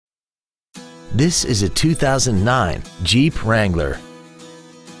This is a 2009 Jeep Wrangler.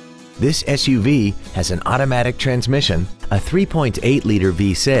 This SUV has an automatic transmission, a 3.8-liter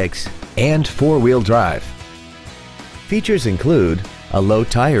V6, and four-wheel drive. Features include a low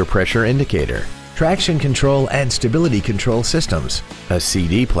tire pressure indicator, traction control and stability control systems, a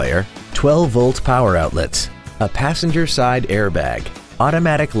CD player, 12-volt power outlets, a passenger side airbag,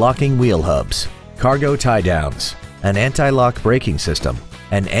 automatic locking wheel hubs, cargo tie-downs, an anti-lock braking system,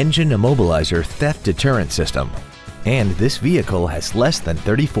 an engine immobilizer theft deterrent system, and this vehicle has less than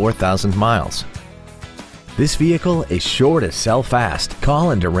 34,000 miles. This vehicle is sure to sell fast.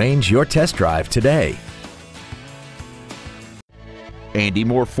 Call and arrange your test drive today. Andy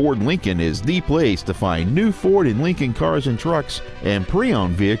Moore Ford Lincoln is the place to find new Ford and Lincoln cars and trucks and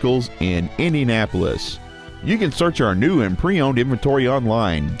pre-owned vehicles in Indianapolis. You can search our new and pre-owned inventory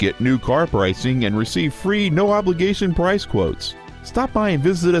online, get new car pricing, and receive free no-obligation price quotes. Stop by and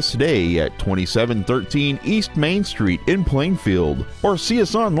visit us today at 2713 East Main Street in Plainfield, or see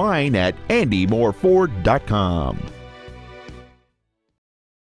us online at andymoreford.com.